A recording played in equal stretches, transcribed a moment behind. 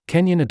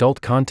Kenyan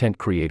adult content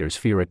creators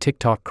fear a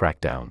TikTok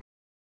crackdown.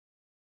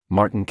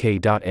 Martin K.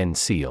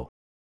 Seal.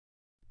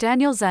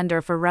 Daniel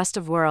Zender for Rest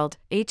of World,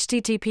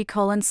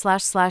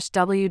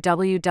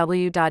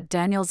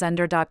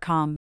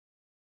 http://www.danielzender.com.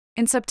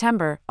 In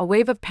September, a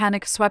wave of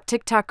panic swept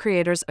TikTok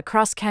creators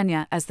across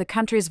Kenya as the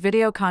country's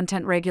video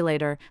content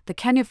regulator, the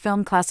Kenya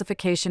Film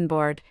Classification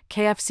Board,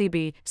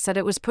 KFCB, said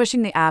it was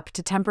pushing the app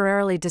to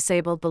temporarily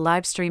disable the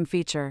live stream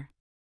feature.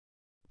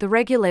 The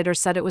regulator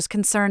said it was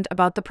concerned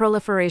about the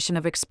proliferation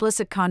of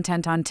explicit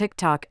content on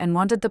TikTok and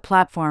wanted the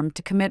platform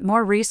to commit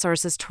more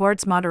resources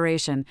towards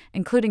moderation,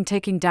 including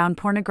taking down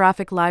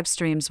pornographic live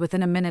streams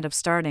within a minute of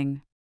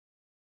starting.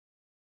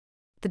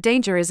 The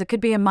danger is it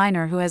could be a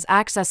minor who has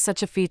accessed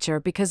such a feature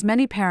because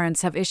many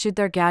parents have issued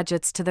their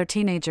gadgets to their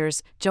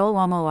teenagers, Joel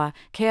Wamoa,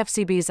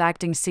 KFCB's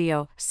acting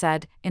CEO,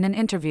 said, in an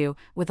interview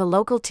with a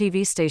local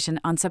TV station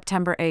on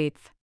September 8.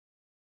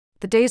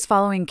 The days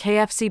following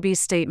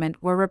KFCB's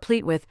statement were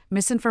replete with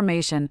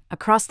misinformation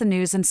across the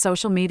news and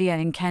social media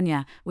in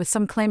Kenya, with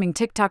some claiming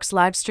TikTok's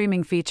live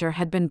streaming feature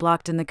had been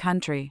blocked in the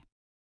country.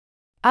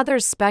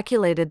 Others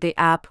speculated the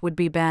app would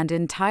be banned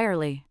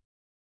entirely.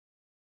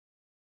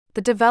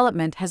 The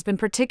development has been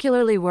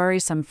particularly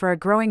worrisome for a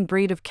growing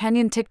breed of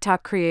Kenyan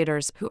TikTok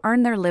creators who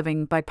earn their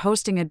living by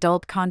posting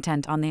adult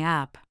content on the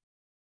app.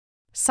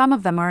 Some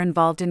of them are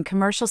involved in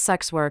commercial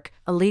sex work,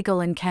 illegal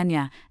in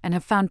Kenya, and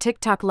have found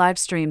TikTok live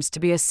streams to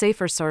be a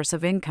safer source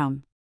of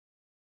income.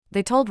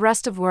 They told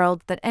Rest of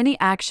World that any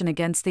action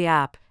against the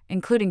app,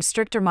 including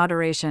stricter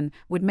moderation,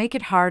 would make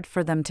it hard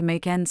for them to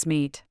make ends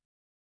meet.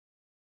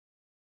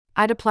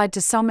 I'd applied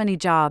to so many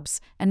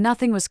jobs, and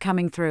nothing was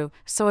coming through,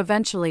 so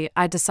eventually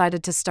I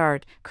decided to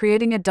start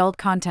creating adult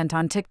content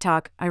on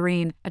TikTok.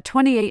 Irene, a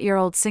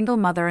 28-year-old single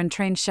mother and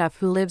trained chef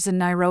who lives in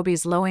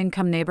Nairobi's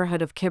low-income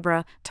neighborhood of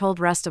Kibra,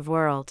 told Rest of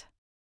World.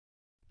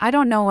 I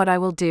don't know what I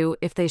will do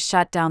if they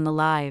shut down the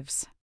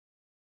lives.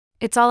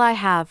 It's all I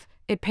have,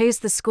 it pays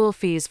the school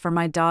fees for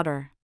my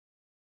daughter.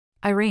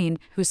 Irene,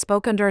 who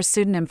spoke under a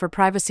pseudonym for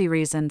privacy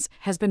reasons,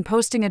 has been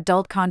posting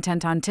adult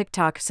content on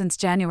TikTok since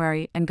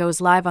January and goes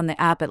live on the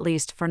app at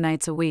least 4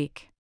 nights a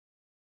week.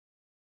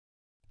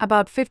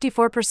 About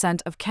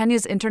 54% of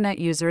Kenya's internet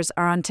users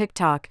are on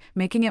TikTok,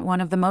 making it one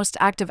of the most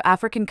active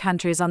African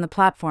countries on the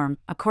platform,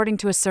 according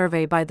to a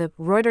survey by the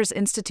Reuters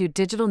Institute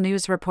Digital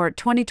News Report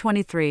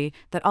 2023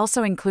 that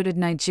also included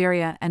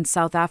Nigeria and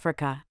South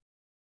Africa.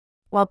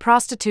 While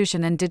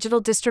prostitution and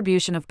digital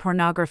distribution of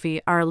pornography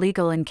are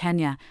illegal in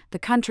Kenya, the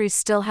country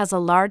still has a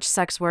large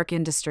sex work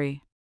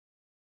industry.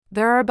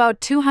 There are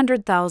about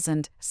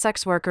 200,000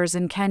 sex workers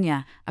in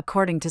Kenya,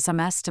 according to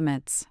some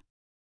estimates.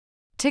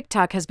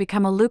 TikTok has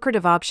become a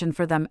lucrative option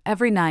for them.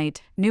 Every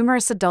night,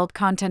 numerous adult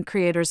content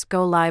creators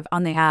go live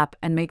on the app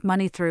and make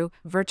money through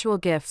virtual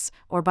gifts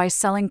or by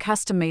selling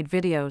custom-made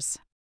videos.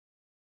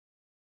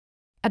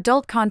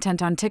 Adult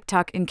content on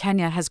TikTok in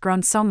Kenya has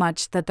grown so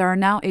much that there are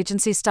now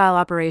agency-style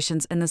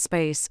operations in the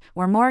space,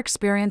 where more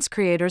experienced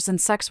creators and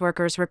sex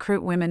workers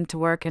recruit women to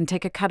work and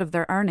take a cut of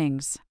their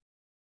earnings.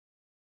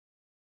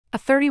 A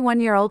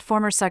 31-year-old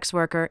former sex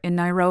worker in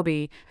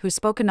Nairobi, who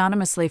spoke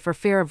anonymously for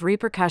fear of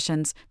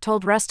repercussions,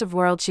 told Rest of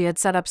World she had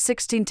set up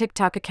 16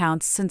 TikTok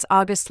accounts since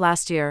August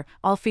last year,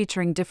 all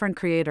featuring different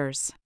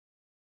creators.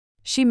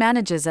 She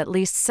manages at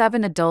least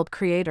 7 adult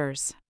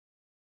creators.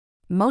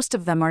 Most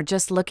of them are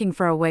just looking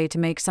for a way to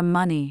make some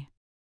money.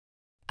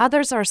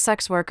 Others are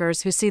sex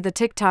workers who see the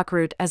TikTok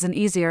route as an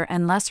easier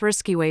and less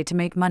risky way to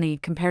make money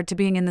compared to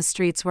being in the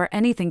streets where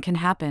anything can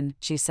happen,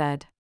 she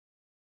said.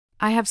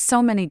 I have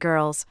so many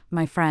girls,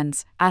 my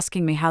friends,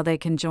 asking me how they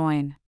can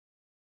join.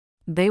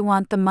 They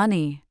want the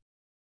money.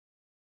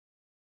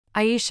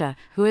 Aisha,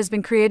 who has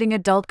been creating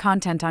adult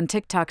content on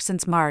TikTok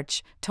since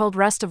March, told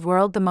Rest of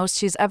World the most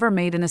she's ever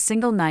made in a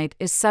single night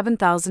is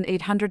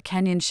 7,800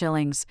 Kenyan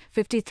shillings,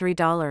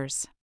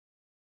 $53.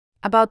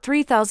 About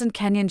 3,000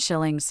 Kenyan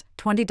shillings,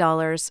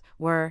 $20,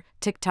 were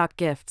TikTok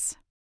gifts.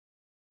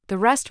 The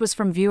rest was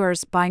from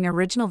viewers buying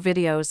original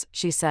videos,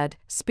 she said,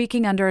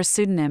 speaking under a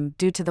pseudonym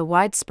due to the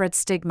widespread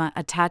stigma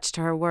attached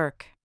to her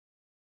work.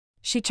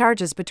 She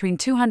charges between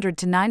 200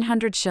 to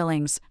 900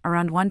 shillings,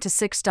 around $1 to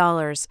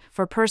 $6,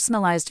 for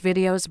personalized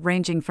videos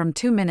ranging from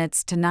 2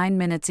 minutes to 9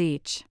 minutes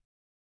each.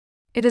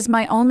 It is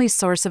my only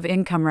source of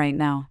income right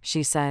now,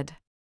 she said.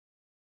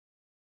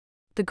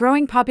 The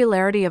growing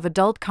popularity of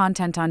adult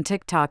content on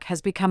TikTok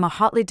has become a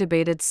hotly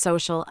debated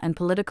social and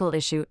political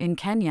issue in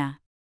Kenya.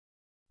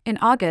 In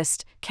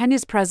August,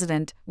 Kenya's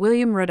president,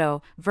 William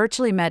Ruto,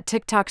 virtually met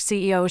TikTok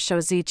CEO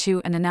Shouzi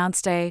Chu and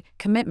announced a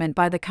commitment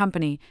by the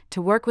company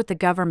to work with the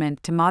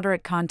government to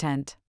moderate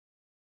content.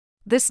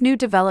 This new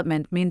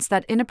development means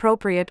that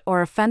inappropriate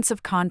or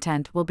offensive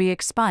content will be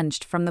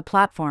expunged from the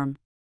platform,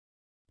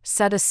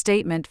 said a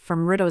statement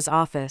from Ruto's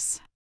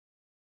office.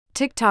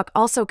 TikTok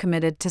also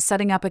committed to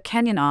setting up a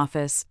Kenyan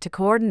office to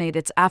coordinate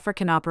its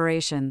African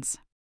operations.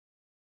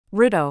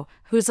 Ruto,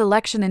 whose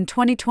election in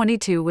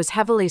 2022 was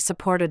heavily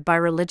supported by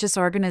religious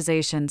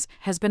organizations,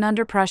 has been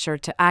under pressure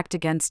to act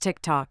against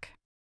TikTok.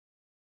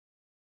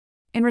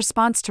 In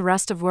response to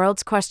rest of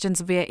world's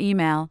questions via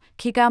email,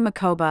 Kigao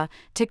Makoba,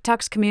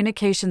 TikTok's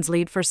communications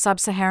lead for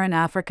sub-Saharan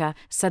Africa,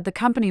 said the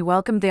company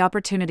welcomed the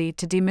opportunity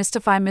to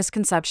demystify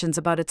misconceptions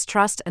about its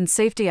trust and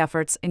safety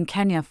efforts in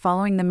Kenya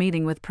following the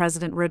meeting with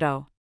President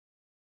Ruto.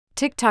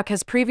 TikTok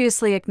has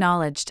previously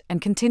acknowledged and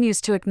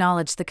continues to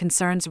acknowledge the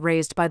concerns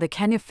raised by the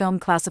Kenya Film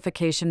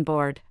Classification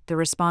Board, the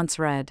response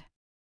read.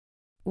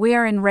 We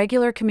are in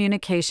regular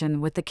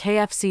communication with the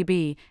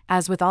KFCB,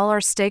 as with all our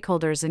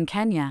stakeholders in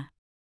Kenya.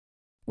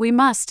 We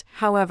must,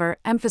 however,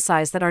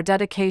 emphasize that our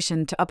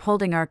dedication to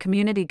upholding our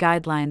community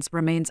guidelines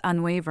remains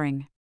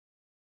unwavering.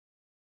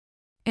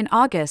 In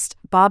August,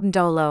 Bob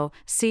Ndolo,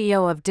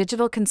 CEO of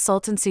digital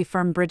consultancy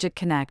firm Bridget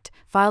Connect,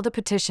 filed a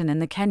petition in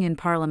the Kenyan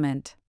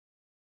parliament.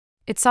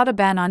 It sought a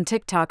ban on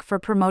TikTok for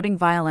promoting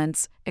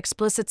violence,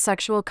 explicit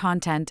sexual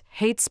content,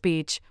 hate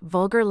speech,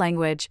 vulgar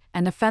language,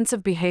 and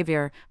offensive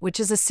behavior, which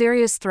is a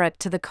serious threat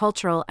to the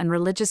cultural and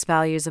religious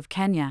values of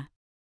Kenya.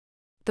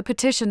 The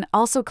petition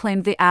also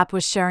claimed the app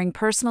was sharing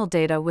personal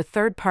data with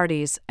third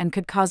parties and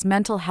could cause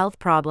mental health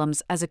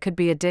problems as it could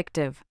be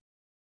addictive.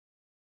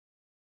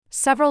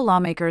 Several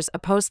lawmakers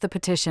opposed the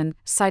petition,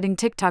 citing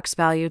TikTok's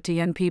value to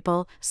young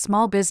people,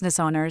 small business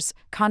owners,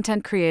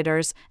 content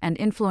creators, and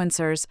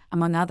influencers,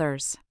 among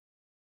others.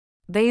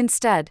 They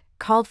instead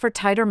called for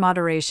tighter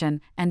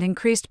moderation and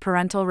increased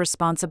parental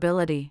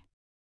responsibility.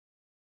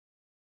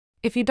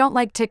 If you don't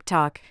like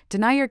TikTok,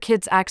 deny your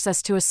kids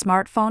access to a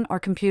smartphone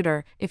or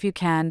computer, if you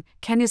can,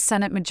 Kenya's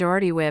Senate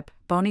Majority Whip,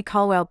 Boni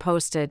Caldwell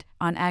posted,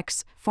 on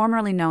X,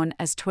 formerly known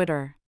as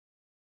Twitter.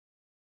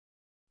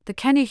 The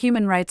Kenya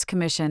Human Rights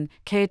Commission,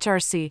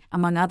 KHRC,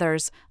 among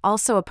others,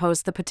 also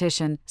opposed the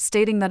petition,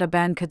 stating that a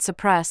ban could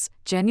suppress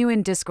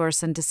genuine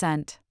discourse and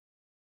dissent.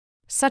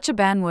 Such a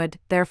ban would,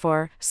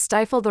 therefore,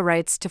 stifle the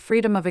rights to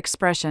freedom of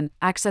expression,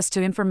 access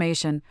to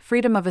information,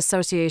 freedom of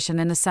association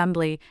and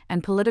assembly,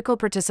 and political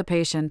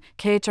participation,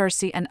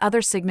 KHRC and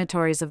other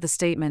signatories of the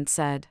statement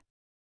said.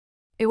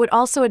 It would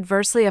also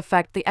adversely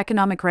affect the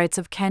economic rights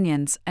of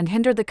Kenyans and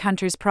hinder the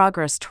country's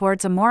progress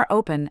towards a more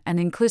open and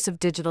inclusive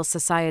digital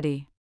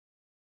society.